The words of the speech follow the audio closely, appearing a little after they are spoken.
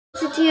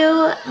to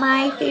do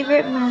my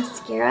favorite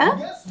mascara.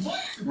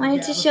 I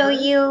wanted to show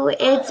you,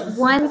 it's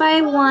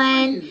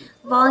 1x1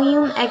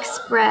 Volume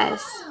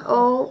Express.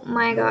 Oh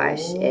my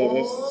gosh, it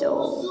is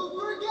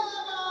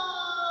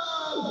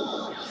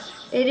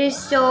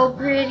so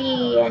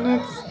pretty,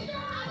 and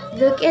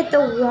look at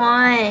the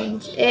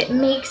wand. It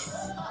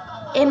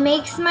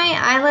makes my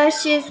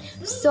eyelashes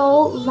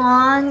so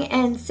long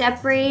and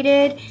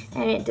separated,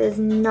 and it does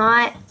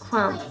not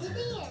clump.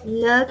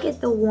 Look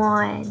at the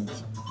wand.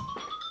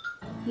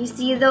 You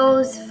see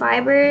those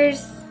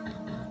fibers?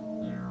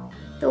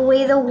 The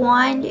way the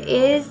wand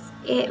is,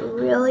 it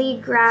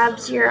really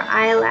grabs your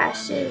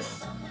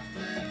eyelashes.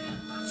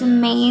 It's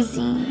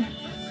amazing.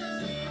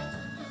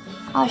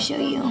 I'll show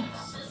you.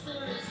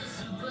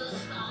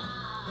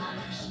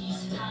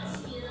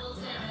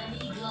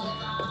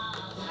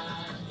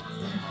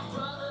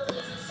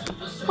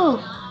 Oh,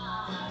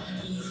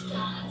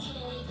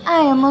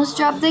 I almost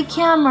dropped the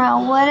camera.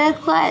 What a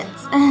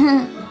klutz.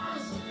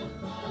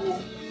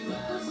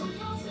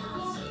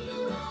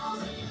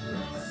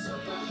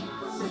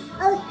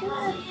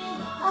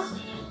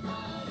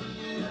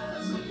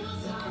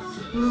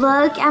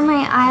 Look at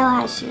my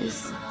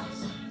eyelashes.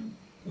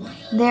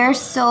 They're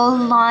so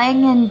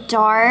long and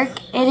dark.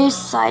 It is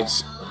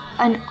such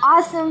an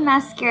awesome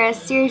mascara,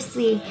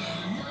 seriously.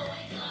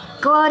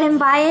 Go out and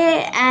buy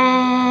it,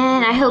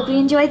 and I hope you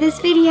enjoyed this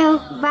video.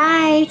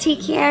 Bye,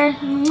 take care.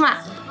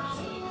 Mwah.